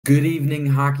Good evening,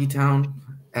 Hockey Town.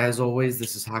 As always,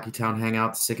 this is Hockey Town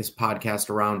Hangout, the sickest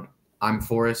podcast around. I'm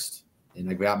Forrest, and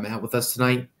I got Matt with us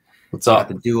tonight. What's up? Got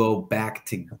the duo back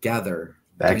together.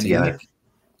 Back together.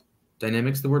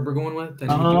 Dynamic's the word we're going with?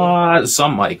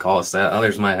 Some might call us that.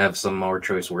 Others might have some more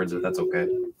choice words, but that's okay.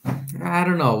 I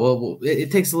don't know. Well,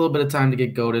 it takes a little bit of time to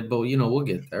get goated, but, we'll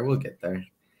get there. We'll get there.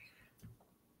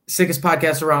 Sickest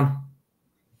podcast around.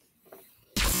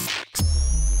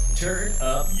 Turn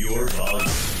up your volume.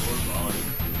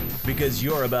 Because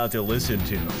you're about to listen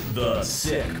to The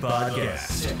Sick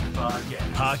Podcast.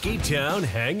 Hockey Town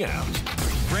Hangout.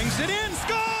 Brings it in,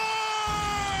 scores!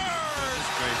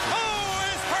 Oh,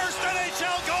 his first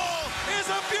NHL goal is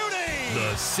a beauty!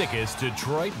 The sickest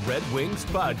Detroit Red Wings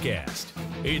podcast.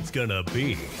 It's gonna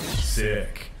be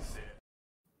sick.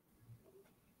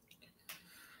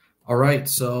 All right,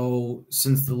 so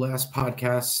since the last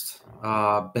podcast,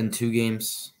 been 2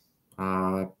 games.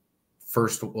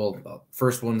 First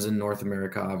one's in North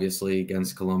America, obviously,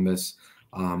 against Columbus.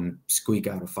 Squeak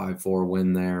out a 5-4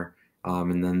 win there.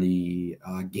 And then the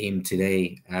game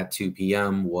today at 2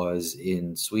 p.m. was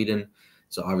in Sweden.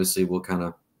 So obviously we'll kind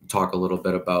of talk a little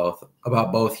bit about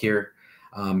both here.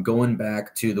 Going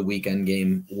back to the weekend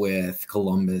game with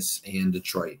Columbus and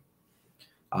Detroit.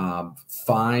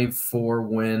 5-4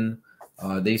 win.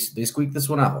 They squeaked this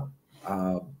one out.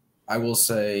 I will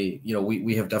say,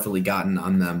 we have definitely gotten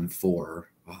on them for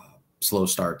slow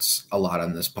starts a lot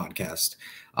on this podcast,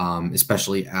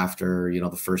 especially after,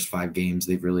 the first 5 games,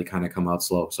 they've really kind of come out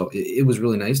slow. So it was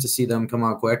really nice to see them come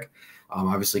out quick.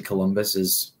 Obviously, Columbus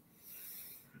is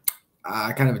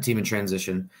kind of a team in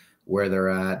transition where they're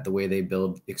at, the way they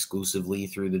build exclusively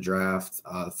through the draft,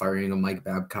 firing a Mike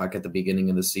Babcock at the beginning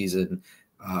of the season,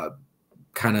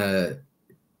 kind of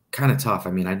tough.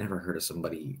 I mean, I never heard of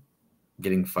somebody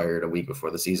getting fired a week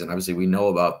before the season. Obviously, we know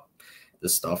about the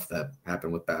stuff that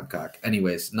happened with Babcock.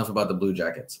 Anyways, enough about the Blue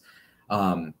Jackets.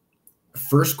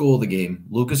 First goal of the game,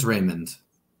 Lucas Raymond.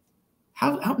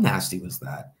 How nasty was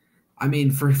that? I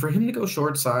mean, for him to go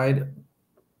short side,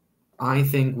 I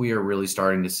think we are really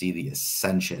starting to see the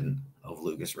ascension of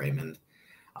Lucas Raymond.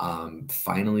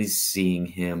 Finally seeing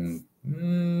him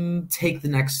take the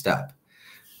next step.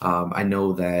 I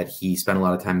know that he spent a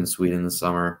lot of time in Sweden this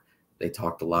summer. They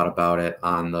talked a lot about it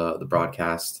on the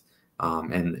broadcast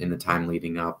and in the time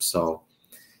leading up. So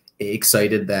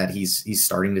excited that he's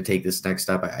starting to take this next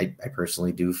step. I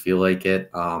personally do feel like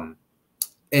it.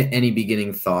 Any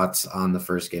beginning thoughts on the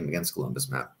first game against Columbus,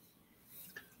 Matt?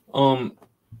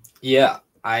 Yeah,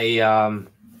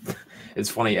 it's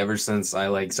funny, ever since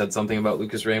I said something about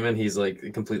Lucas Raymond, he's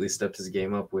completely stepped his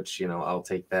game up, which, I'll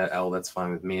take that L. That's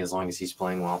fine with me as long as he's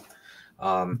playing well.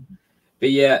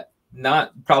 But yeah,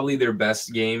 not probably their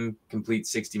best game, complete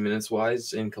 60 minutes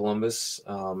wise in Columbus,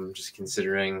 just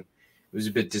considering it was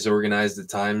a bit disorganized at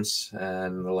times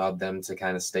and allowed them to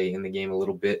kind of stay in the game a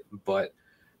little bit. But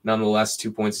nonetheless,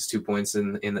 2 points is 2 points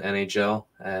in the NHL.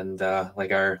 And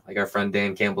like our friend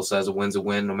Dan Campbell says, a win's a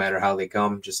win, no matter how they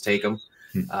come, just take them.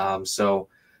 2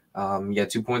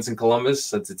 points in Columbus.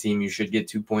 That's a team you should get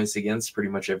 2 points against pretty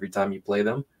much every time you play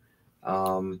them.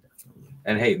 And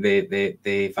hey,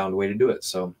 they found a way to do it.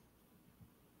 So.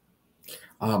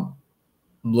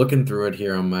 Looking through it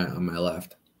here on my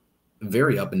left,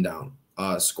 very up and down.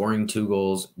 Scoring 2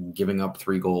 goals, giving up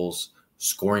 3 goals,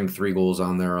 scoring 3 goals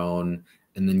on their own,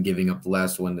 and then giving up the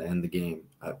last one to end the game.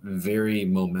 Very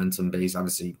momentum based.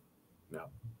 Obviously,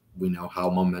 we know how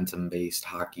momentum based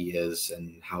hockey is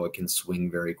and how it can swing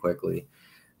very quickly.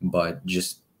 But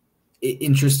just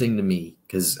interesting to me,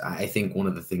 because I think one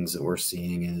of the things that we're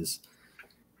seeing is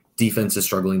defense is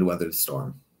struggling to weather the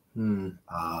storm.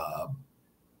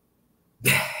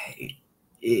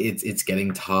 It's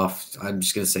getting tough. I'm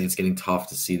just gonna say it's getting tough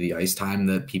to see the ice time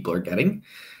that people are getting,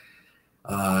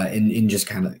 and just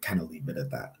kind of leave it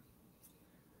at that.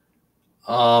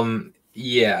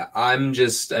 Yeah,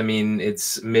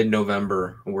 it's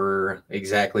mid-November. We're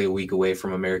exactly a week away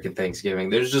from American Thanksgiving.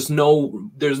 There's no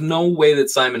way that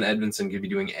Simon Edvinsson could be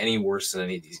doing any worse than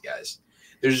any of these guys.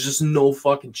 There's just no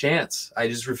fucking chance. I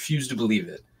just refuse to believe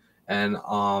it. And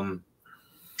I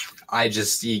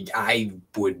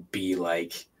would be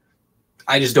like,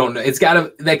 I just don't know.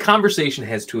 That conversation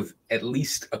has to have at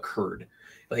least occurred.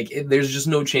 There's just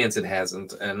no chance it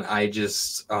hasn't. And I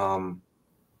just, you're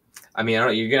going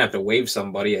to have to waive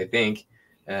somebody, I think.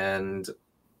 And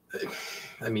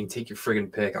take your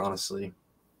friggin' pick, honestly.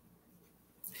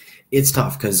 It's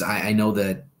tough because I know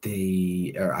that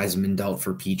Eisman dealt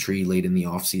for Petrie late in the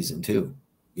offseason too.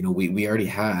 We already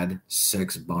had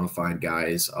 6 bona fide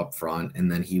guys up front, and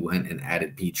then he went and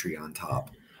added Petrie on top.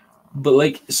 But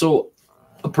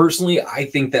Personally, I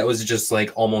think that was just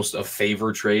like almost a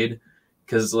favor trade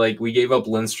because like we gave up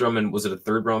Lindstrom, and was it a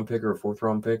 3rd round pick or a 4th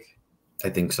round pick? I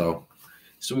think so.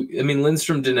 So, I mean,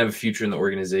 Lindstrom didn't have a future in the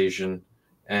organization,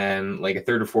 and like a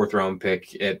 3rd or 4th round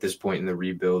pick at this point in the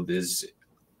rebuild is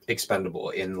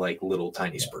expendable in like little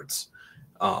tiny spurts.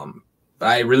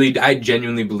 I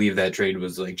genuinely believe that trade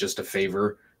was like just a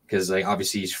favor because like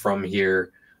obviously he's from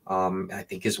here. I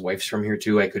think his wife's from here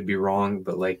too. I could be wrong,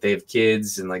 but like they have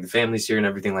kids and like the family's here and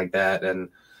everything like that. And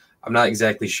I'm not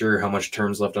exactly sure how much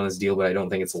term's left on his deal, but I don't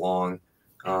think it's long.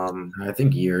 I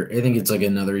think it's like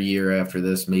another year after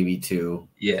this, maybe 2.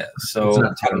 Yeah. So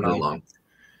I don't know. Long.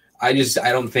 I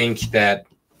don't think that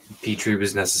Petrie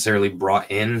was necessarily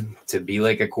brought in to be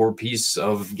like a core piece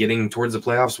of getting towards the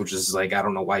playoffs, which is like, I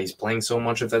don't know why he's playing so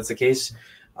much if that's the case.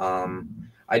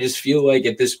 I just feel like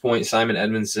at this point, Simon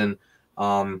Edvinsson,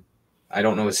 I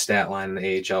don't know his stat line in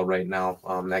the AHL right now.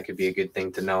 That could be a good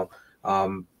thing to know.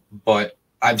 But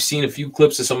I've seen a few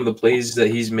clips of some of the plays that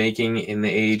he's making in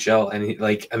the AHL, and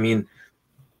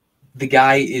the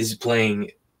guy is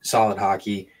playing solid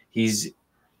hockey. He's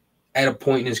at a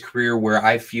point in his career where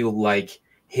I feel like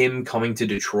him coming to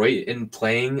Detroit and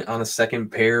playing on a second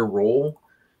pair role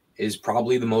is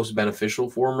probably the most beneficial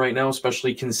for him right now,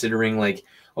 especially considering like,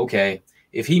 okay,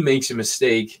 if he makes a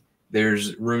mistake,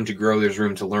 there's room to grow, there's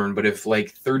room to learn. But if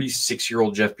like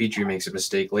 36-year-old Jeff Petrie makes a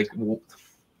mistake, like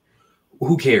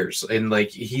who cares? And like,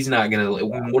 he's not going to,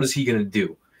 what is he going to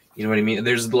do? You know what I mean?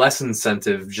 There's less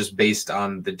incentive just based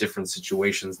on the different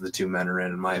situations the two men are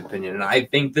in my opinion. And I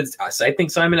think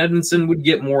Simon Edvinsson would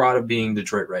get more out of being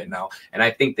Detroit right now. And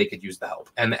I think they could use the help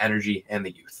and the energy and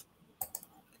the youth.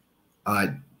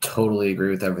 I totally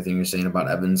agree with everything you're saying about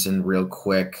Edvinsson. Real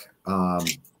quick,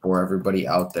 for everybody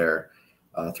out there,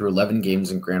 through 11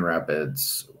 games in Grand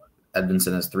Rapids,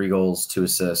 Edvinsson has 3 goals, 2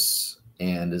 assists,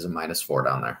 and is a -4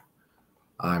 down there.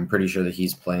 I'm pretty sure that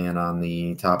he's playing on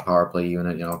the top power play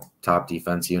unit, top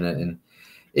defense unit. And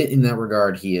in that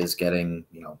regard, he is getting,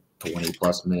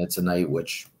 20-plus minutes a night,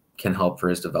 which can help for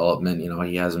his development.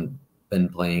 He hasn't been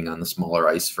playing on the smaller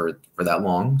ice for that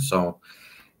long. So,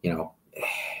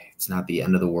 it's not the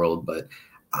end of the world. But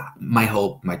my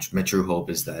hope, my true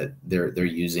hope is that they're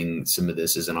using some of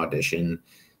this as an audition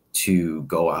to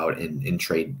go out and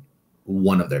trade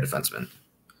one of their defensemen.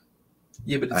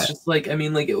 Yeah, but it's just like,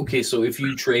 okay, so if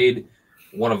you trade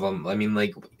one of them,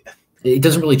 it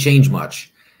doesn't really change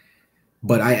much.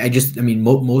 But I'm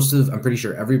pretty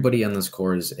sure everybody on this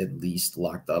core is at least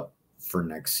locked up for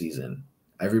next season.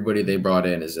 Everybody they brought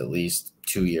in is at least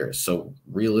 2 years. So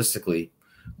realistically,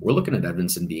 we're looking at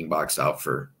Edvinsson being boxed out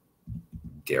for,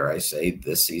 dare I say,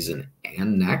 this season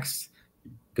and next.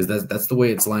 Because that's the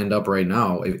way it's lined up right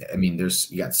now.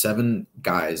 You got 7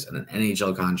 guys and an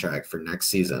NHL contract for next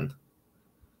season.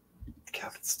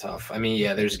 God, it's tough.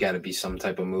 There's got to be some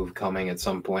type of move coming at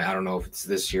some point. I don't know if it's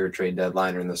this year trade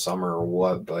deadline or in the summer or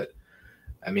what, but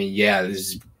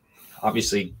there's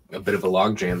obviously a bit of a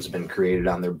logjam's been created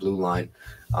on their blue line.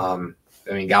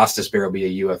 Gostisbehere will be a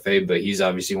UFA, but he's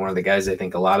obviously one of the guys I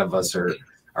think a lot of us are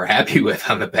happy with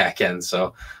on the back end.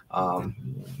 So, and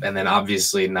then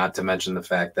obviously not to mention the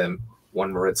fact that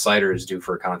one Moritz Seider is due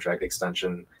for a contract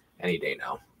extension any day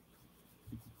now.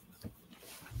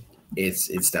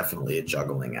 It's definitely a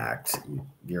juggling act.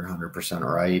 You're 100%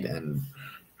 right, and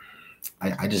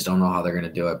I just don't know how they're going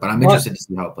to do it. But I'm interested to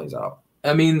see how it plays out.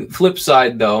 Flip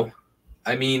side though,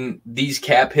 these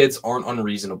cap hits aren't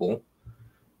unreasonable.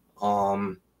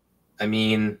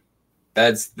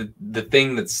 That's the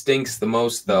thing that stinks the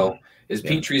most though. Is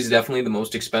Petrie is definitely the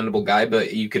most expendable guy,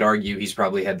 but you could argue he's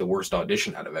probably had the worst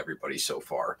audition out of everybody so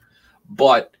far.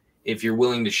 But if you're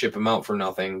willing to ship him out for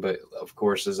nothing, but of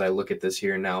course, as I look at this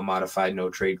here now, modified no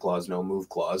trade clause, no move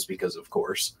clause, because of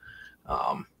course.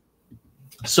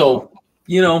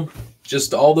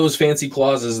 Just all those fancy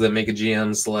clauses that make a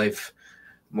GM's life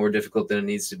more difficult than it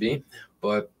needs to be.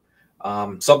 But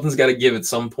something's got to give at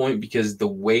some point because the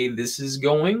way this is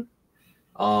going,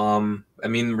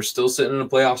 we're still sitting in a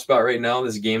playoff spot right now.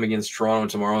 This game against Toronto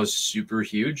tomorrow is super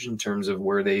huge in terms of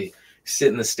where they sit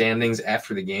in the standings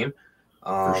after the game.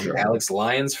 Sure. Alex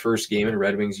Lyon's first game in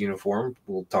Red Wings uniform.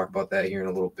 We'll talk about that here in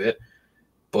a little bit.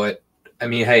 But,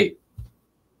 hey,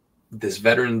 this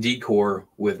veteran decor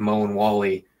with Mo and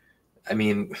Wally, I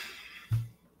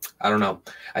don't know.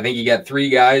 I think you got 3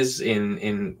 guys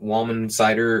in Wallman,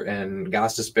 Seider, and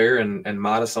Gostisbehere and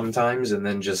Mata sometimes, and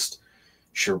then just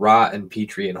Sherratt and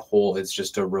Petrie and Holt. It's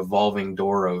just a revolving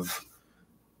door of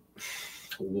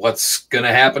what's going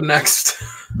to happen next.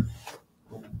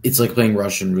 It's like playing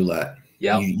Russian roulette.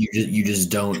 Yeah, you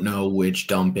just don't know which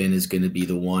dump in is going to be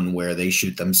the one where they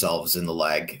shoot themselves in the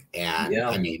leg. And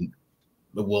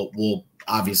we'll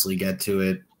obviously get to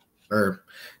it. Or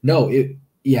no, it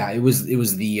was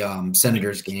the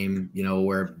Senators game,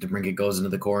 where DeBrincat goes into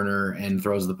the corner and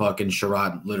throws the puck, and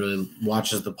Sherrod literally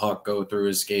watches the puck go through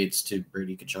his skates to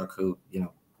Brady Tkachuk, who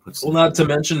puts. Well, not to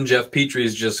mention Jeff Petrie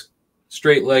is just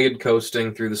straight-legged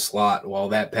coasting through the slot while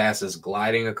that pass is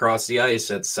gliding across the ice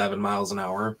at 7 miles an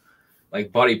hour.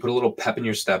 Like, buddy, put a little pep in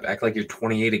your step. Act like you're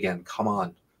 28 again. Come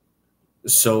on.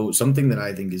 So something that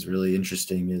I think is really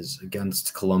interesting is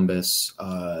against Columbus.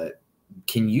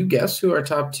 Can you guess who our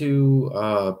top two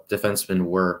defensemen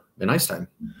were in ice time?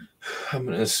 I'm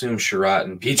going to assume Sherratt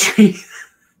and Petrie.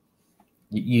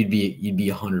 You'd be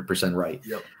 100% right.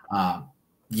 Yep.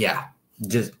 Yeah,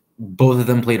 just both of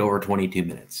them played over 22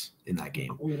 minutes in that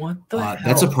game. What the hell?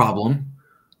 That's a problem.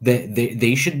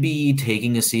 They should be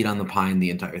taking a seat on the pine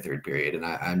the entire third period, and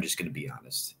I'm just going to be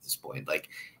honest at this point. Like,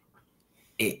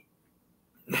 I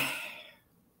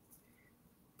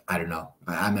don't know.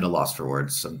 I'm at a loss for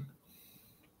words. So.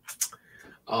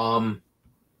 I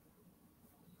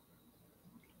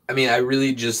mean, I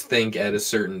really just think at a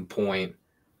certain point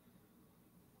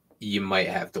you might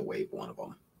have to waive one of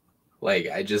them. Like,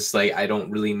 I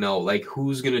don't really know. Like,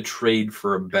 who's going to trade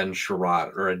for a Ben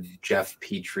Sherratt or a Jeff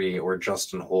Petrie or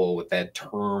Justin Holl with that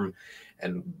term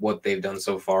and what they've done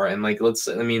so far? And, like, let's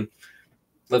say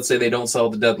they don't sell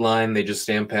at the deadline. They just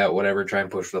stand pat, whatever, try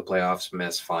and push for the playoffs,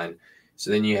 miss, fine.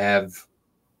 So then you have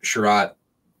Sherratt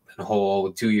and Holl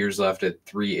with 2 years left at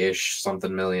 3-ish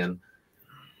something million.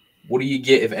 What do you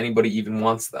get if anybody even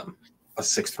wants them? A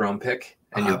 6th-round pick?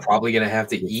 And you're probably going to have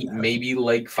to eat maybe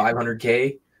like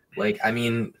 $500K? Like, I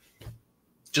mean,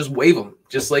 just waive them.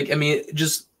 Just at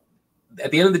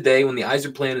the end of the day, when the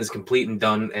Yzer plan is complete and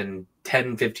done and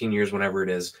 10, 15 years, whenever it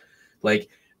is, like,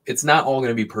 it's not all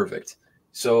going to be perfect.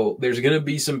 So there's going to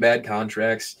be some bad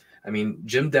contracts. I mean,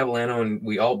 Jim Devellano, and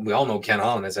we all know Ken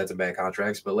Holland has had some bad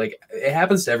contracts, but, like, it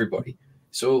happens to everybody.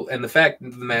 So, and the fact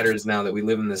of the matter is now that we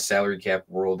live in this salary cap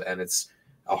world and it's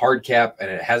a hard cap and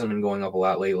it hasn't been going up a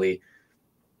lot lately,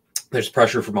 there's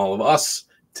pressure from all of us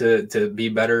to be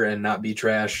better and not be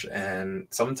trash. And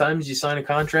sometimes you sign a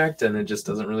contract and it just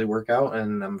doesn't really work out.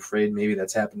 And I'm afraid maybe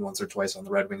that's happened once or twice on the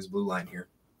Red Wings blue line here.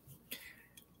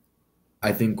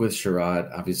 I think with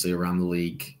Sherratt, obviously around the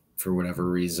league, for whatever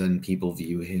reason, people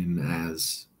view him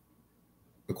as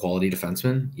a quality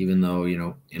defenseman, even though,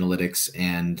 analytics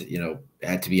and,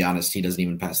 to be honest, he doesn't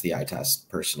even pass the eye test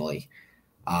personally.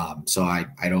 So I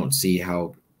don't see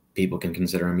how people can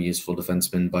consider him a useful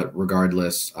defenseman. But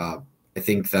regardless, I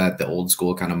think that the old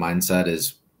school kind of mindset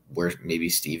is where maybe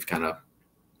Steve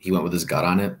he went with his gut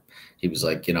on it. He was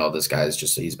like, this guy's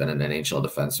he's been an NHL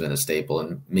defenseman, a staple,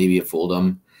 and maybe it fooled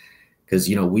him. Because,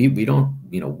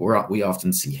 we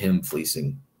often see him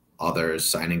fleecing others,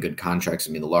 signing good contracts.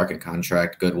 I mean, the Larkin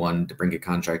contract, good one. To bring a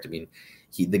contract, I mean,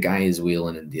 the guy is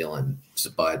wheeling and dealing.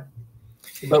 But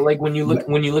like when you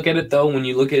look at it though, when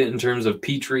you look at it in terms of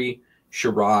Petrie,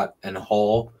 Sherratt, and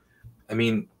Hall, I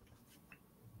mean,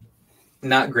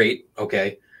 not great,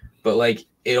 okay, but like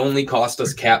it only cost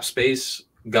us cap space,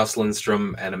 Gus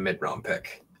Lindstrom, and a mid-round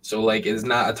pick. So, like, it's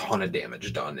not a ton of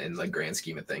damage done in, like, grand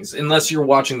scheme of things, unless you're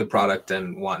watching the product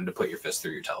and wanting to put your fist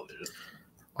through your television.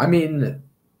 I mean,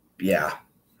 yeah,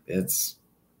 it's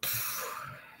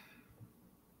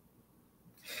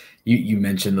you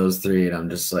mentioned those three, and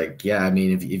I'm just like, yeah, I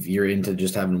mean, if you're into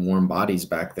just having warm bodies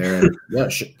back there, yeah,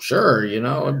 sure,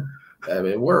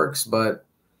 it works, but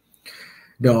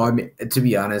no, I mean, to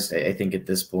be honest, I think at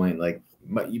this point, like,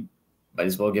 you might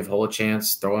as well give Hull a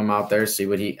chance, throw him out there, see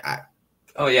what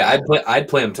Oh yeah, I'd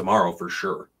play him tomorrow for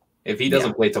sure. If he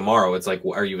doesn't play tomorrow, it's like,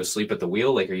 are you asleep at the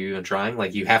wheel? Like, are you even trying?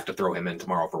 Like, you have to throw him in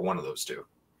tomorrow for one of those two.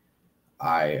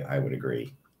 I would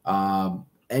agree.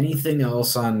 Anything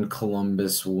else on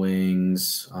Columbus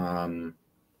Wings? The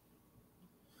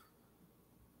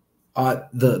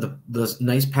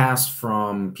nice pass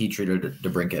from Petrie to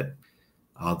DeBrincat.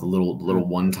 The little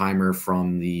one timer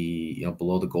from the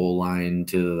below the goal line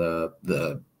to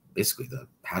the basically the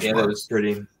hash marks. That was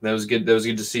pretty. That was good. That was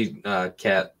good to see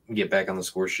Cat get back on the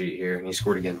score sheet here, and he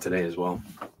scored again today as well.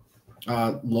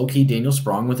 Low-key, Daniel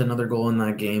Sprong with another goal in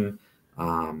that game.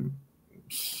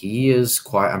 He is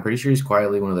quiet. I'm pretty sure he's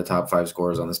quietly one of the top 5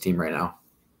 scorers on this team right now.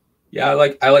 Yeah, I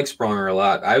like Spronger a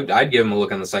lot. I'd give him a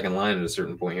look on the second line at a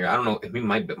certain point here. I don't know if he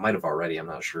might have already. I'm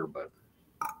not sure, but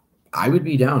I would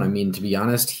be down. I mean, to be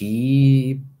honest,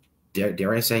 he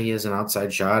dare I say he has an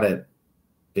outside shot at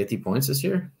 50 points this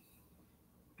year.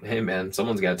 Hey man,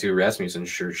 someone's got to. Rasmussen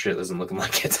sure shit isn't looking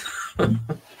like it.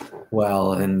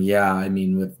 Well, and yeah, I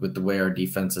mean, with the way our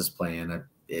defense is playing,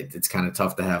 it's kind of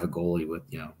tough to have a goalie with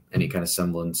any kind of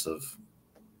semblance of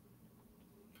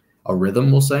a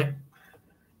rhythm, we'll say.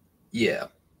 Yeah.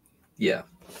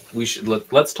 We should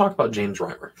let's talk about James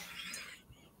Reimer.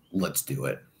 Let's do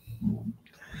it.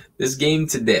 This game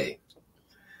today.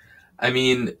 I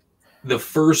mean, the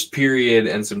first period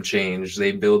and some change,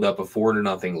 they build up a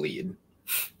 4-0 lead.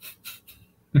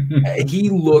 He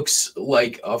looks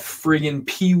like a friggin'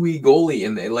 peewee goalie,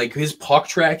 and like his puck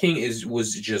tracking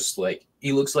was just like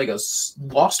he looks like a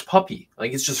lost puppy.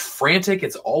 Like it's just frantic.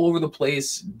 It's all over the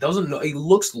place. Doesn't know. He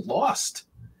looks lost.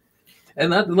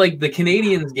 And that, like the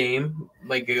Canadiens game,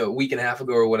 like a week and a half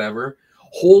ago or whatever,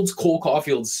 holds Cole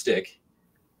Caulfield's stick.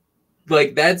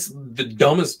 Like that's the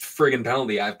dumbest friggin'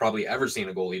 penalty I've probably ever seen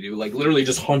a goalie do. Like literally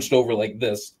just hunched over like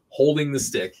this, holding the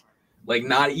stick. Like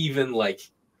not even like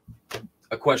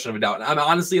a question of a doubt. And I'm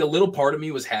honestly, a little part of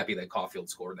me was happy that Caulfield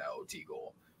scored that OT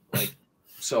goal. Like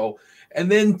so,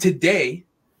 and then today,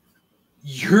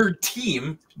 your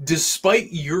team,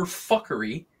 despite your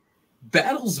fuckery,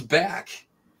 battles back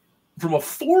from a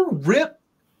 4-rip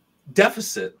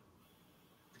deficit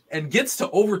and gets to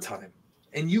overtime,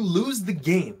 and you lose the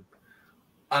game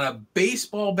on a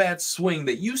baseball bat swing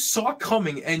that you saw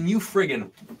coming and you friggin'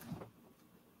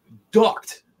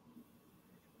 ducked.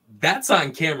 That's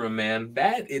on camera, man.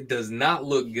 It does not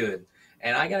look good.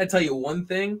 And I got to tell you one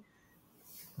thing,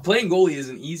 playing goalie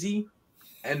isn't easy.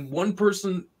 And one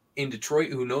person in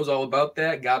Detroit who knows all about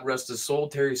that, God rest his soul,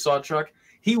 Terry Sawchuk,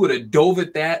 he would have dove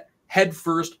at that head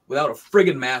first without a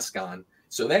friggin' mask on.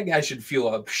 So that guy should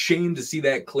feel ashamed to see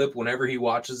that clip whenever he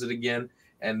watches it again.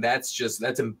 And that's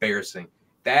embarrassing.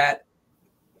 That,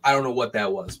 I don't know what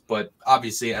that was, but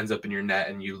obviously it ends up in your net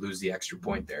and you lose the extra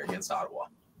point there against Ottawa.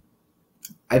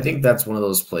 I think that's one of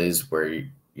those plays where, you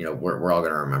know, we're all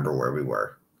going to remember where we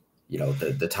were. You know,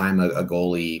 the time a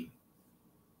goalie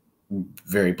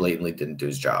very blatantly didn't do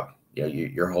his job. You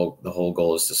know, the whole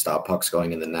goal is to stop pucks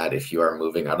going in the net. If you are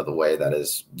moving out of the way, that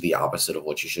is the opposite of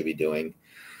what you should be doing.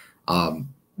 I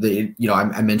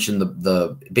mentioned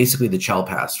the basically the Chell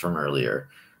pass from earlier.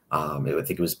 I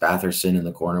think it was Batherson in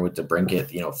the corner with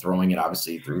DeBrincat, you know, throwing it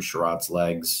obviously through Sherratt's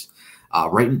legs,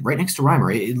 right next to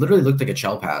Reimer. It literally looked like a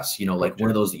Chell pass, you know, like one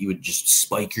of those that you would just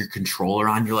spike your controller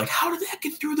on. You're like, how did that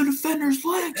get through the defender's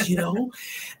legs, you know?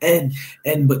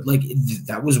 but like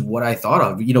that was what I thought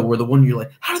of, you know, where the one you're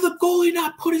like, how did the goalie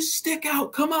not put his stick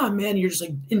out? Come on, man. You're just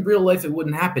like, in real life, it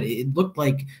wouldn't happen. It looked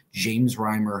like James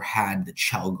Reimer had the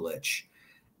Chell glitch,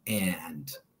 and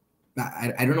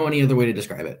I don't know any other way to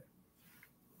describe it.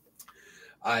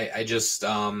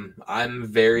 I'm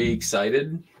very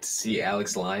excited to see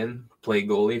Alex Lyon play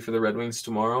goalie for the Red Wings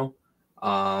tomorrow.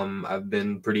 I've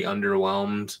been pretty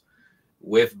underwhelmed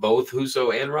with both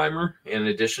Husso and Reimer in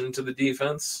addition to the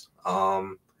defense.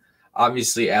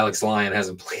 Obviously Alex Lyon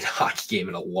hasn't played a hockey game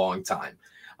in a long time.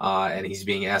 And he's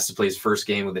being asked to play his first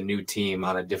game with a new team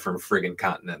on a different friggin'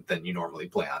 continent than you normally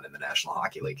play on in the National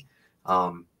Hockey League.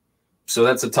 So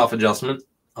that's a tough adjustment.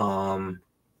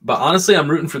 But honestly, I'm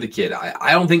rooting for the kid.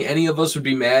 I don't think any of us would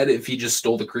be mad if he just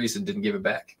stole the crease and didn't give it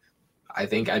back. I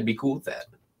think I'd be cool with that.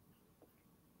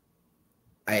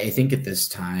 I think at this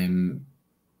time,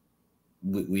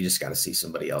 we just got to see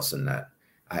somebody else in that.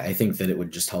 I think that it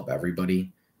would just help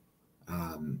everybody.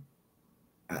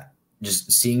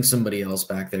 Just seeing somebody else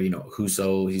back there, you know,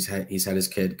 Husso, he's had his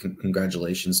kid.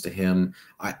 Congratulations to him.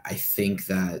 I think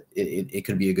that it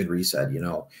could be a good reset, you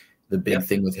know. The big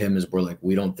thing with him is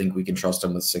we don't think we can trust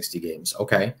him with 60 games.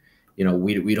 Okay. You know,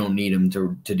 we don't need him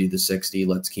to do the 60.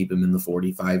 Let's keep him in the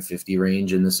 45, 50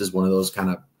 range. And this is one of those kind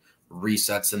of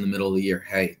resets in the middle of the year.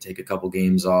 Hey, take a couple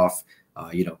games off,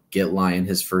 you know, get Lyon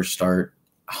his first start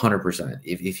 100%.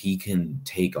 If he can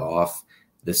take off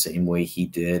the same way he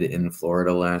did in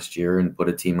Florida last year and put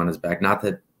a team on his back, not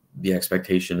that the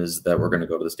expectation is that we're going to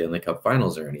go to the Stanley Cup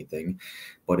Finals or anything,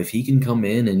 but if he can come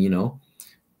in and, you know,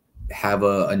 have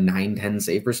a 9-10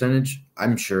 save percentage,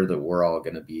 I'm sure that we're all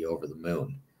going to be over the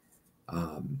moon.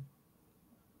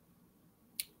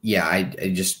 I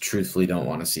just truthfully don't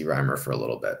want to see Reimer for a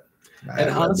little bit. And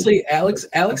honestly, Alex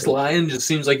Lyon just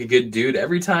seems like a good dude.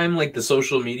 Every time like the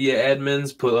social media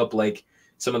admins put up like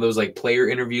some of those like player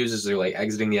interviews as they're like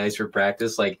exiting the ice for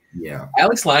practice, like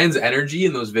Alex Lyon's energy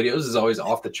in those videos is always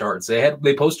off the charts.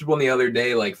 They posted one the other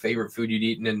day, like favorite food you'd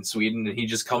eaten in Sweden, and he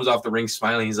just comes off the rink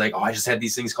smiling. He's like, "Oh, I just had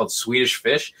these things called Swedish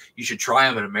fish. You should try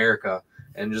them in America."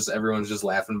 And just everyone's just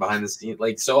laughing behind the scene.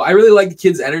 Like, so I really like the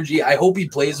kid's energy. I hope he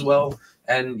plays well.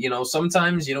 And, you know,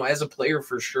 sometimes, you know, as a player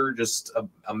for sure, just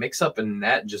a mix up in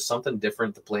net, just something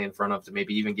different to play in front of to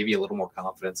maybe even give you a little more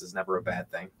confidence is never a bad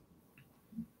thing.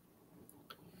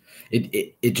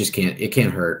 It just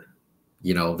can't hurt,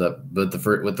 you know. With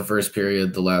the first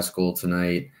period, the last goal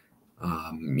tonight,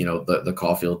 you know, the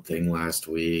Caulfield thing last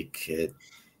week,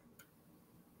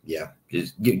 Yeah,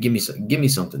 just give me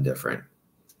something different.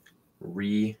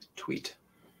 Retweet.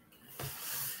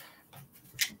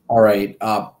 All right.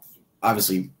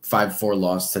 Obviously 5-4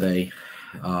 loss today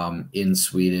in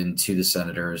Sweden to the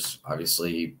Senators.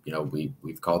 Obviously,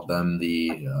 we've called them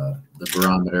the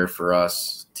barometer for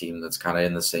us, team that's kind of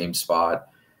in the same spot.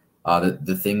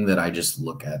 The thing that I just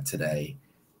look at today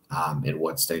and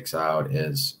what sticks out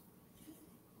is,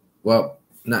 well,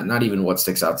 not even what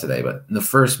sticks out today, but in the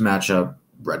first matchup,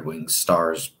 Red Wings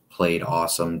Stars played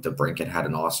awesome. DeBrincat had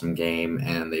an awesome game,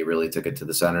 and they really took it to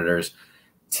the Senators.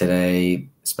 Today,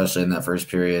 especially in that first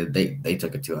period, they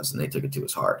took it to us, and they took it to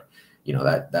us hard.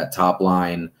 That top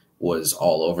line was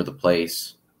all over the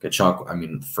place. Kachuk, I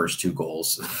mean, first 2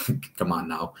 goals. Come on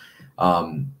now.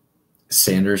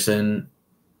 Sanderson,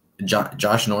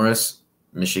 Josh Norris,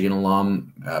 Michigan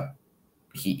alum,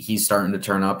 he's starting to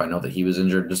turn up. I know that he was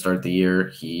injured to start the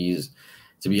year.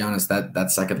 To be honest,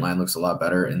 that second line looks a lot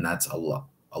better, and that's a lot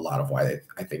of why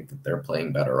I think that they're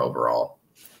playing better overall.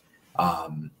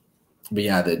 But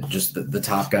yeah, the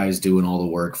top guys doing all the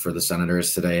work for the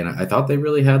Senators today, and I thought they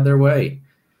really had their way.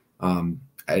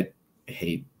 I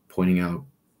hate pointing out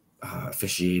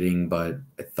officiating, but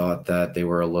I thought that they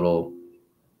were a little,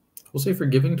 we'll say,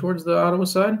 forgiving towards the Ottawa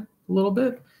side a little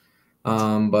bit.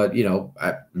 But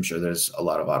I'm sure there's a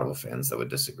lot of Ottawa fans that would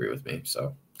disagree with me.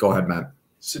 So go ahead, Matt.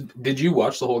 So did you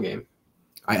watch the whole game?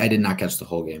 I did not catch the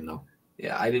whole game, no.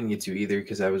 Yeah, I didn't get to either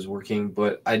because I was working,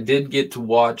 but I did get to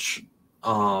watch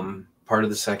part of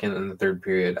the second and the third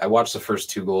period. I watched the first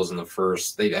 2 goals in the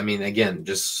first. Again,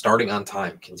 just starting on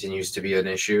time continues to be an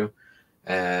issue.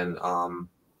 And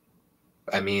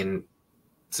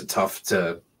it's tough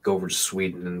to go over to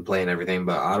Sweden and play and everything,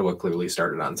 but Ottawa clearly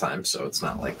started on time, so it's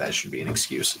not like that should be an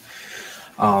excuse.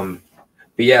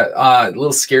 But yeah, a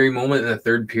little scary moment in the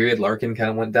third period. Larkin kind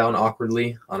of went down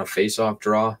awkwardly on a face-off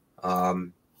draw.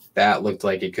 That looked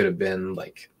like it could have been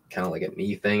kind of like a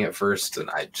knee thing at first, and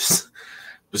I just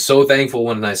was so thankful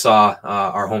when I saw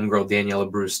our homegirl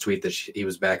Daniela Bruce tweet that he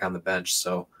was back on the bench.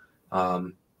 So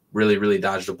really, really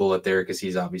dodged a bullet there because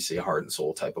he's obviously a heart and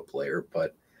soul type of player.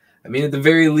 But at the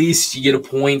very least, you get a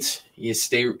point. You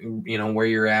stay, where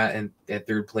you're at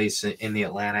third place in the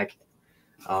Atlantic.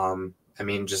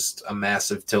 Just a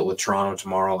massive tilt with Toronto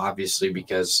tomorrow, obviously,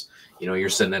 because, you're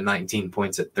sitting at 19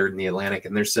 points at third in the Atlantic,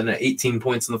 and they're sitting at 18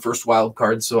 points in the first wild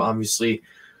card. So obviously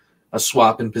a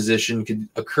swap in position could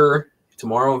occur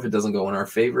tomorrow if it doesn't go in our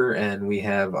favor. And we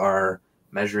have our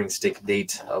measuring stick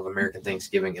date of American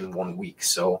Thanksgiving in 1 week.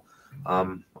 So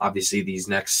obviously these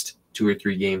next 2 or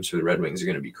 3 games for the Red Wings are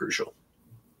going to be crucial.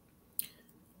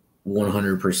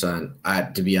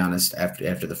 100%. To be honest,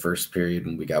 after the first period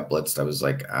when we got blitzed, I was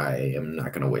like, I am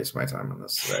not going to waste my time on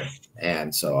this today.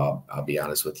 And so I'll be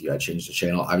honest with you. I changed the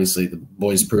channel. Obviously, the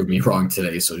boys proved me wrong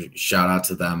today, so shout out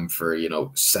to them for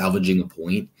salvaging a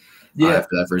point. After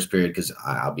that first period, because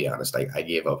I'll be honest, I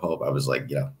gave up hope. I was like,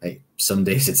 hey, some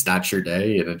days it's not your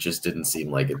day, and it just didn't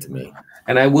seem like it to me.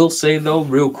 And I will say though,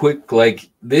 real quick,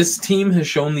 this team has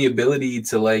shown the ability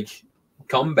to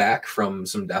come back from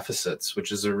some deficits,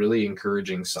 which is a really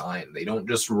encouraging sign. They don't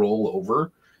just roll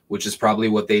over, which is probably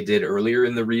what they did earlier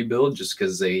in the rebuild, just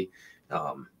because they,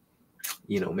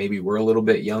 maybe were a little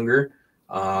bit younger.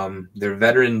 Their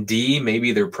veteran D,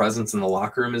 maybe their presence in the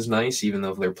locker room is nice, even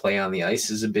though their play on the ice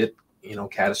is a bit,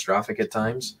 catastrophic at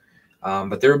times.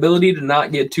 But their ability to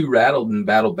not get too rattled and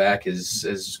battle back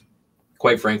is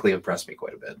quite frankly impressed me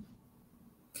quite a bit.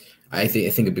 I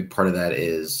think a big part of that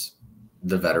is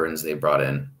the veterans they brought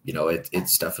in.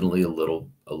 It's definitely a little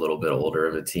bit older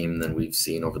of a team than we've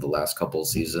seen over the last couple of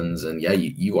seasons. And yeah,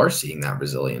 you are seeing that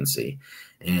resiliency.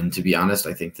 And to be honest,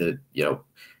 I think that,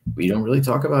 we don't really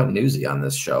talk about Newsy on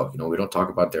this show. We don't talk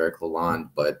about Derek Lalonde,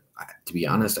 but to be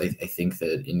honest, I think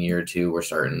that in year 2, we're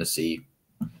starting to see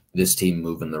this team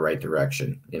move in the right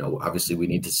direction. Obviously we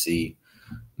need to see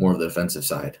more of the defensive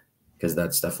side because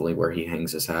that's definitely where he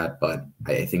hangs his hat. But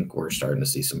I think we're starting to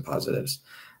see some positives.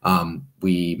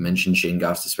 We mentioned Shane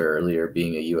Gostisbehere earlier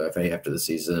being a UFA after the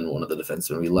season, one of the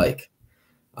defensemen we like.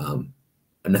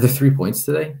 Another 3 points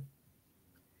today.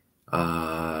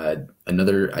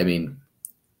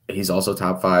 He's also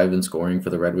top 5 in scoring for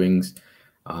the Red Wings.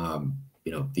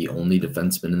 The only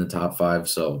defenseman in the top 5.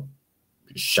 So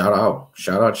shout out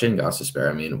Shane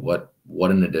Gostisbehere.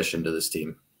 What an addition to this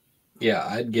team. Yeah,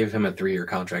 I'd give him a 3-year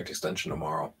contract extension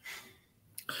tomorrow.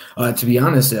 To be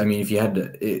honest, if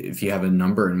you have a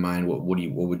number in mind, what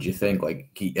would you think? I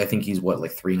think he's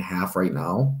 3.5 right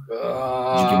now.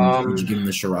 Would you give him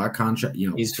the Sherrod contract?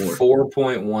 He's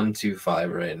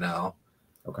 4.125 right now.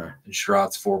 Okay. And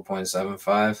Sherrod's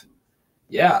 4.75.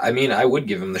 Yeah, I mean, I would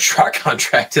give him the Schrock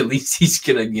contract. At least he's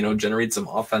gonna, generate some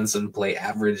offense and play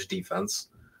average defense.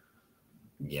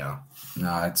 Yeah,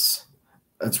 no, that's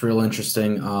real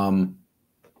interesting.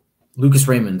 Lucas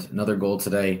Raymond, another goal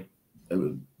today. It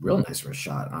was real nice wrist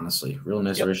shot, honestly. Real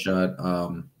nice wrist shot.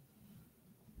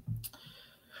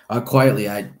 Quietly,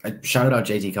 I shouted out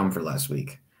JT Comfort last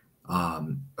week. A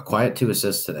quiet 2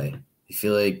 assists today. I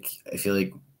feel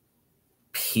like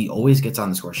he always gets on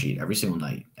the score sheet every single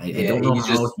night. I don't know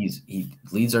how he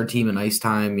leads our team in ice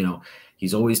time.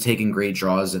 He's always taking great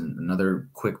draws. And another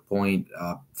quick point,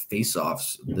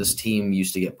 face-offs. This team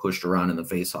used to get pushed around in the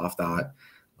face-off dot.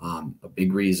 A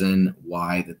big reason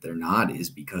why that they're not is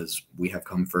because we have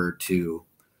Comfort to,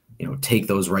 take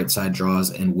those right side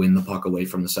draws and win the puck away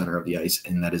from the center of the ice.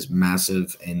 And that is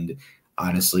massive. And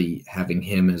honestly, having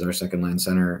him as our second line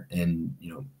center and,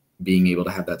 being able to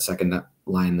have that second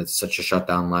line that's such a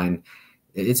shutdown line,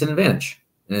 it's an advantage.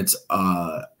 And it's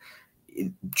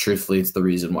truthfully, it's the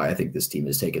reason why I think this team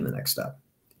is taking the next step.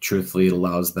 Truthfully, it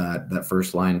allows that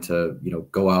first line to,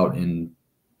 go out and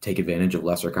take advantage of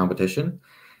lesser competition.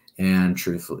 And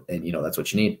truthfully, and that's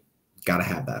what you need. Got to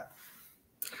have that.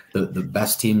 The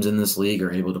best teams in this league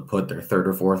are able to put their third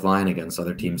or fourth line against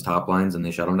other teams' top lines, and they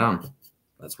shut them down.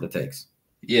 That's what it takes.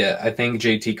 Yeah, I think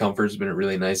JT Comfort's been a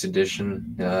really nice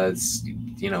addition. It's,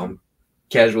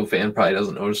 casual fan probably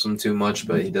doesn't notice him too much,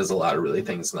 but he does a lot of really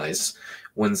things nice.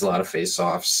 Wins a lot of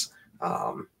face-offs.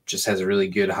 Just has a really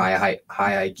good high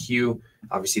IQ.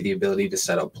 Obviously, the ability to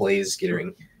set up plays,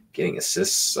 getting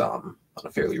assists on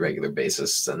a fairly regular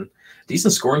basis, and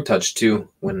decent scoring touch too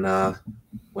when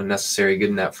necessary.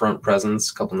 Good net front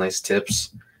presence, a couple nice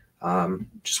tips.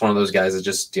 Just one of those guys that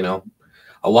just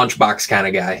a lunchbox kind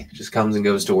of guy, just comes and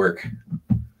goes to work.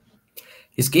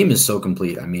 His game is so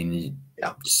complete. I mean,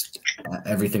 just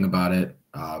everything about it.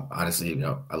 Honestly,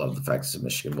 I love the fact he's a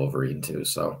Michigan Wolverine too.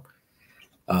 So,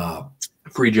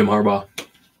 free Jim Harbaugh.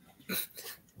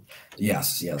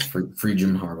 Yes, free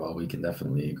Jim Harbaugh. We can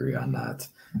definitely agree on that.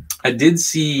 I did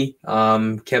see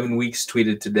Kevin Weeks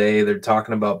tweeted today. They're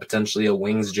talking about potentially a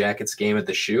Wings Jackets game at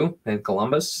the Shoe in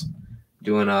Columbus.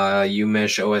 Doing a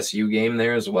UMich OSU game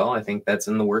there as well. I think that's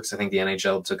in the works. I think the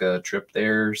NHL took a trip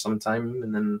there sometime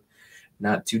and then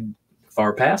not too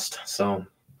far past. So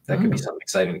that could be something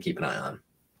exciting to keep an eye on.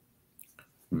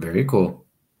 Very cool.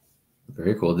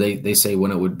 Very cool. They say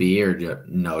when it would be, or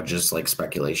no, just like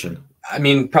speculation? I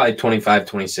mean, probably 25,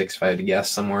 26, if I had to guess,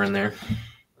 somewhere in there.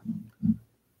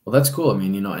 Well, that's cool. I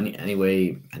mean, any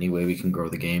way we can grow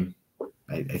the game,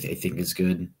 I think is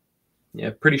good.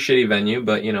 Yeah, pretty shitty venue,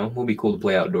 but, we'll be cool to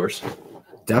play outdoors.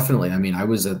 Definitely. I mean, I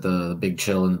was at the Big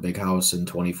Chill in the Big House in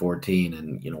 2014,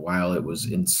 and, while it was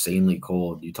insanely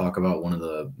cold, you talk about one of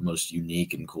the most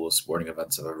unique and coolest sporting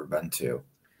events I've ever been to.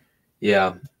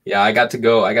 Yeah, I got to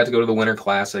go to the Winter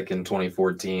Classic in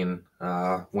 2014,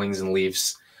 Wings and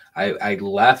Leafs. I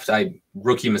left,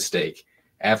 rookie mistake.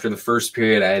 After the first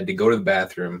period, I had to go to the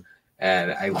bathroom,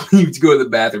 and I leave to go to the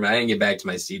bathroom. I didn't get back to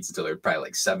my seats until there were probably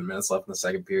like 7 minutes left in the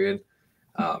second period.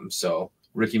 So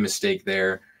rookie mistake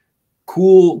there.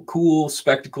 Cool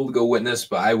spectacle to go witness,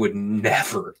 but I would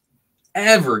never,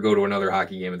 ever go to another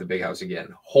hockey game at the Big House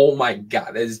again. Oh my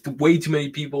God, there's way too many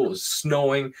people. It was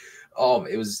snowing.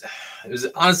 It was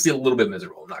honestly a little bit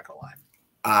miserable. I'm not gonna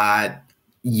lie.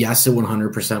 Yes, it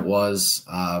 100% was.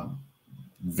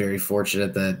 Very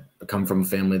fortunate that I come from a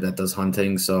family that does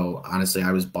hunting. So honestly,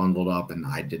 I was bundled up and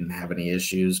I didn't have any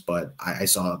issues, but I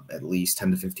saw at least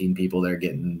 10 to 15 people there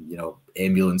getting,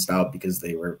 ambulanced out because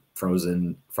they were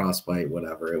frozen, frostbite,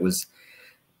 whatever. It was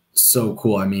so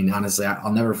cool. I mean, honestly,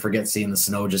 I'll never forget seeing the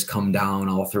snow just come down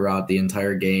all throughout the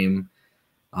entire game.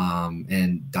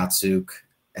 And Datsuk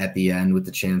at the end with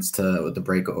the chance with the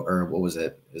break, or what was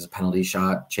it? It was a penalty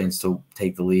shot, chance to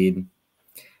take the lead.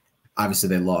 Obviously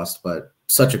they lost, but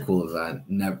such a cool event.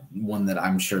 One that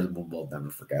I'm sure we'll never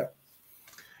forget.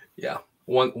 Yeah.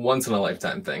 Once in a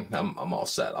lifetime thing. I'm all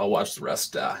set. I'll watch the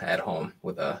rest at home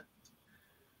with a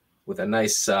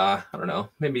nice, I don't know,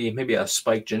 maybe a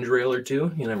spiked ginger ale or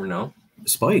two. You never know.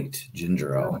 Spiked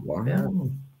ginger ale. Wow. Yeah.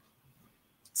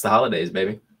 It's the holidays,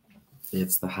 baby.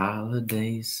 It's the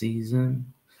holiday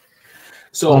season.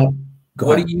 So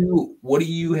what do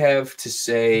you have to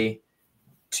say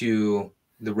to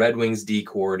the Red Wings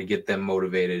D-core to get them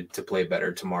motivated to play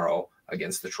better tomorrow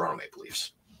against the Toronto Maple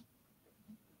Leafs?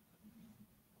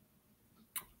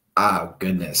 Oh,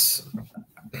 goodness.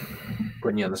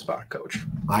 Putting you on the spot, Coach.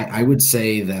 I would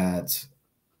say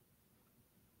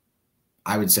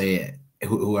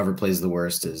whoever plays the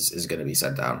worst is going to be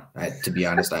sent down. To be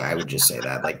honest, I would just say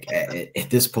that. Like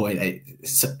at this point, I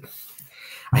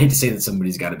hate to say that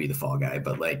somebody's got to be the fall guy,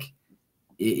 but like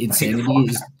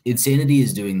insanity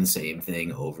is doing the same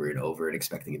thing over and over and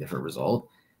expecting a different result.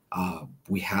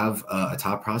 We have a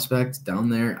top prospect down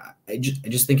there. I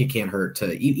just think it can't hurt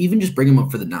to even just bring him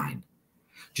up for the 9.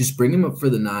 Just bring him up for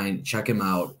the 9, check him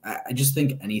out. I just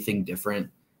think anything different,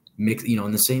 mix,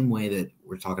 in the same way that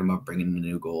we're talking about bringing in a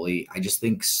new goalie, I just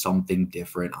think something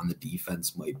different on the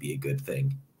defense might be a good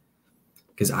thing.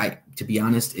 Because to be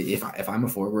honest, if I'm a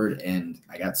forward and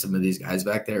I got some of these guys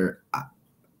back there,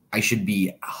 I should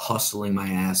be hustling my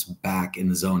ass back in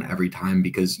the zone every time,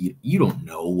 because you don't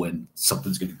know when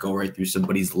something's going to go right through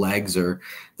somebody's legs, or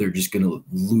they're just going to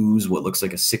lose what looks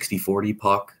like a 60-40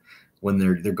 puck when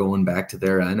they're going back to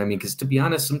their end. I mean, because to be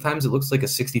honest, sometimes it looks like a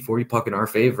 60-40 puck in our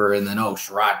favor, and then,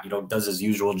 Sherratt, does his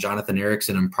usual Jonathan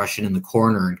Ericsson impression in the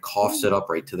corner and coughs it up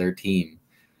right to their team.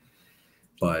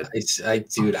 But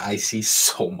I see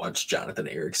so much Jonathan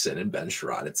Ericsson and Ben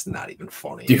Sherratt. It's not even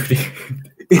funny. Dude,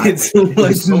 it's so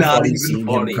not even even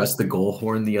funny. Him press the goal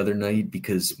horn the other night,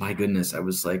 because my goodness, I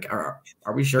was like, are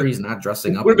we sure he's not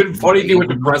dressing up? It would have been funny if he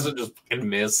went to press and just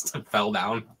missed and fell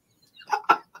down.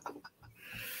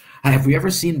 Have we ever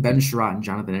seen Ben Sherratt and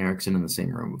Jonathan Ericsson in the same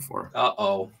room before?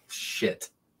 Shit.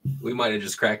 We might have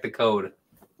just cracked the code.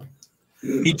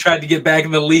 He tried to get back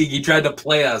in the league. He tried to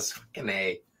play us. Fucking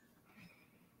A.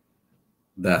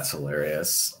 That's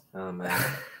hilarious. Oh man.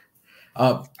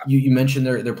 You mentioned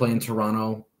they're playing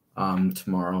Toronto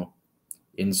tomorrow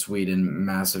in Sweden.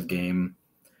 Massive game.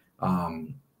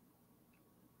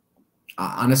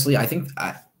 Honestly, I think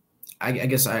I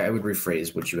guess I would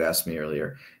rephrase what you asked me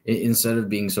earlier. Instead of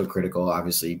being so critical,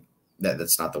 obviously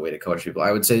that's not the way to coach people.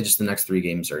 I would say just the next 3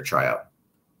 games are a tryout.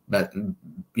 That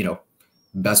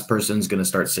best person's going to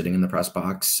start sitting in the press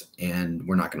box, and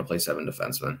we're not going to play 7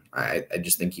 defensemen. I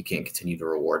just think you can't continue to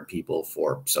reward people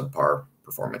for subpar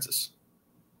performances,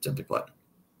 simply put.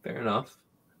 Fair enough.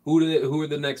 Who are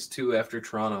the next 2 after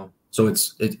Toronto? So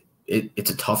it's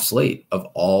a tough slate of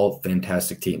all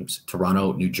fantastic teams: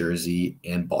 Toronto, New Jersey,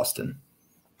 and Boston.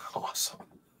 Awesome.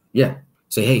 Yeah.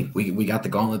 Say, hey, we got the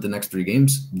gauntlet the next 3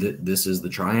 games. This is the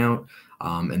tryout,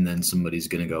 and then somebody's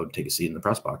going to go take a seat in the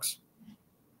press box.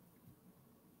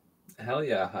 Hell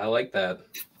yeah, I like that.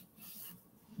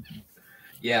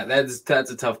 Yeah, that's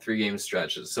a tough 3-game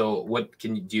stretch. So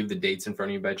do you have the dates in front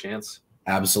of you by chance?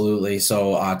 Absolutely.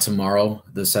 So tomorrow,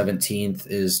 the 17th,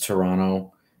 is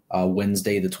Toronto.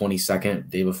 Wednesday, the 22nd,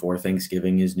 day before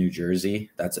Thanksgiving, is New Jersey.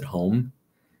 That's at home.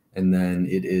 And then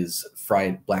it is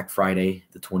Black Friday,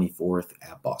 the 24th,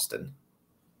 at Boston.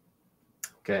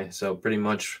 Okay, so pretty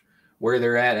much where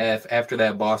they're at after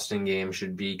that Boston game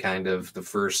should be kind of the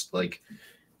first,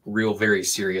 real, very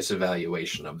serious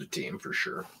evaluation of the team for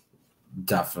sure.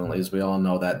 Definitely. As we all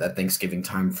know, that Thanksgiving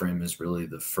time frame is really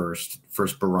the first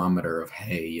barometer of,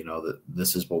 hey,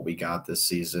 this is what we got this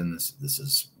season. This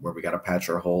is where we got to patch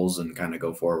our holes and kind of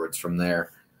go forwards from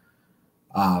there.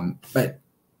 But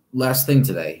last thing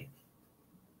today,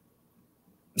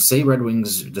 say Red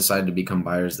Wings decide to become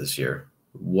buyers this year.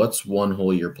 What's one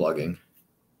hole you're plugging?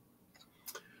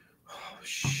 Oh,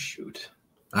 shoot.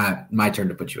 My turn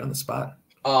to put you on the spot.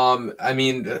 I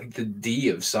mean, the D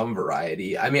of some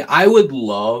variety. I mean, I would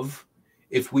love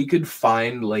if we could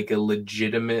find a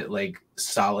legitimate,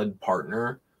 solid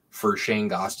partner for Shane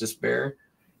Gostisbehere,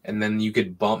 and then you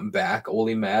could bump back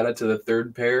Olli Määttä to the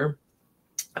 3rd pair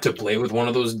to play with one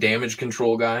of those damage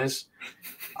control guys.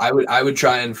 I would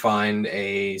try and find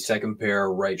a 2nd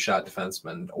pair right shot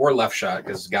defenseman or left shot,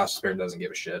 because Gostisbehere doesn't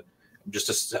give a shit.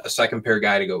 Just a 2nd pair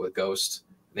guy to go with Ghost.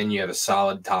 Then you have a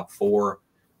solid top 4.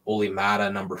 Olli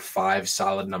Määttä, number 5,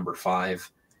 solid number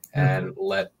 5, and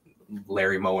let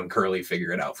Larry Moe and Curly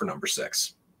figure it out for number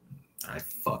 6. I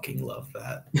fucking love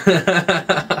that.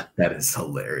 That is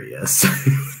hilarious.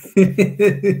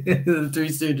 The 3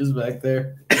 Stooges back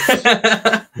there.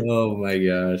 Oh my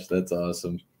gosh, that's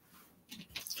awesome.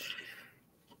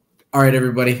 All right,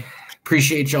 everybody.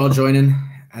 Appreciate y'all joining.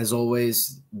 As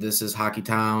always, this is Hockey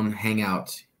Town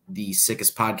Hangout, the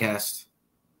sickest podcast.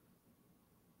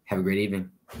 Have a great evening.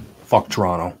 Fuck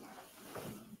Toronto.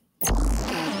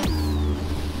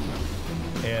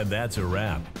 And that's a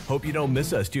wrap. Hope you don't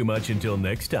miss us too much until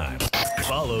next time.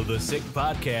 Follow the Sick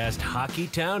Podcast Hockey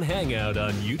Town Hangout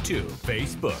on YouTube,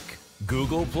 Facebook,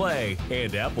 Google Play,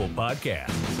 and Apple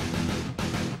Podcasts.